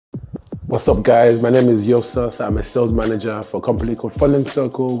What's up guys, my name is Yosas. I'm a sales manager for a company called Funding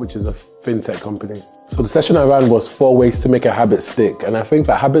Circle, which is a fintech company. So the session I ran was 4 ways to make a habit stick. And I think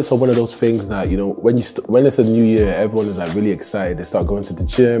that habits are one of those things that, you know, when it's a new year, everyone is like really excited. They start going to the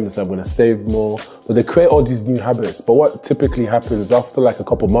gym, they say I'm gonna save more, but they create all these new habits. But what typically happens after like a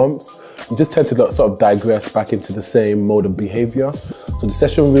couple months, you just tend to sort of digress back into the same mode of behavior. So the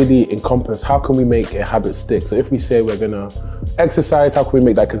session really encompassed how can we make a habit stick. So if we say we're gonna exercise, how can we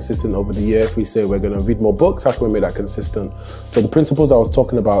make that consistent over the year? If we say we're gonna read more books, how can we make that consistent? So the principles I was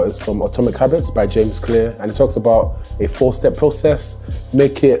talking about is from Atomic Habits by James Clear, and it talks about a 4-step process.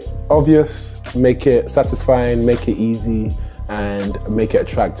 Make it obvious, make it satisfying, make it easy, and make it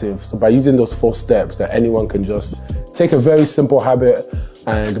attractive. So by using those 4 steps, that anyone can just take a very simple habit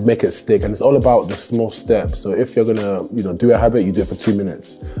and make it stick. And it's all about the small steps. So if you're gonna, do a habit, you do it for 2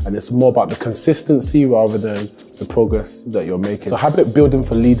 minutes. And it's more about the consistency rather than the progress that you're making. So habit building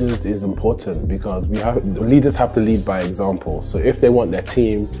for leaders is important because leaders have to lead by example. So if they want their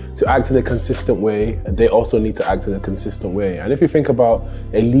team to act in a consistent way, they also need to act in a consistent way. And if you think about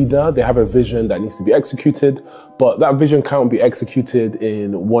a leader, they have a vision that needs to be executed, but that vision can't be executed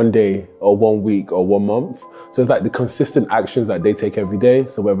in 1 day or 1 week or 1 month. So it's like the consistent actions that they take every day.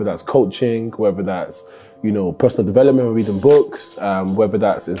 So whether that's coaching, whether that's personal development, reading books, whether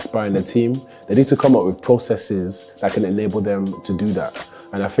that's inspiring their team, they need to come up with processes that can enable them to do that.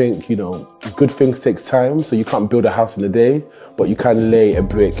 And I think, good things take time, so you can't build a house in a day, but you can lay a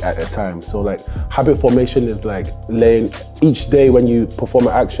brick at a time. So like habit formation is like laying, each day when you perform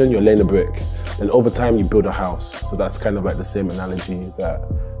an action, you're laying a brick. And over time you build a house. So that's kind of like the same analogy that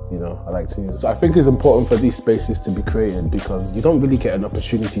I like to use. So I think it's important for these spaces to be created because you don't really get an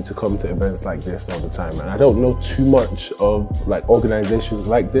opportunity to come to events like this all the time. And I don't know too much of like organizations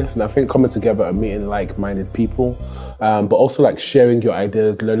like this. And I think coming together and meeting like-minded people, but also like sharing your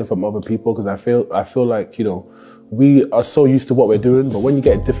ideas, learning from other people, because I feel like, we are so used to what we're doing, but when you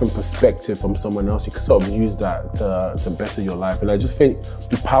get a different perspective from someone else, you can sort of use that to better your life. And I just think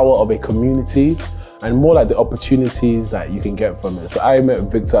the power of a community and more like the opportunities that you can get from it. So I met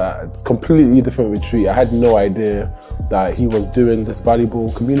Victor at a completely different retreat. I had no idea that he was doing this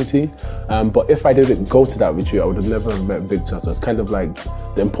valuable community. But if I didn't go to that retreat, I would have never met Victor. So it's kind of like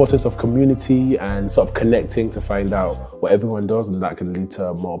the importance of community and sort of connecting to find out what everyone does, and that can lead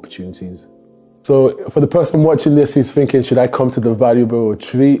to more opportunities. So for the person watching this who's thinking, should I come to the valuable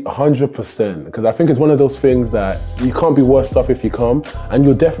retreat? 100%, because I think it's one of those things that you can't be worse off if you come, and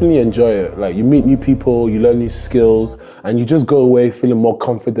you'll definitely enjoy it. Like you meet new people, you learn new skills, and you just go away feeling more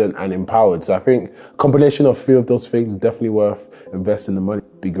confident and empowered. So I think a combination of 3 of those things is definitely worth investing the money.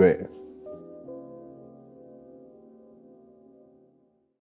 It'd be great.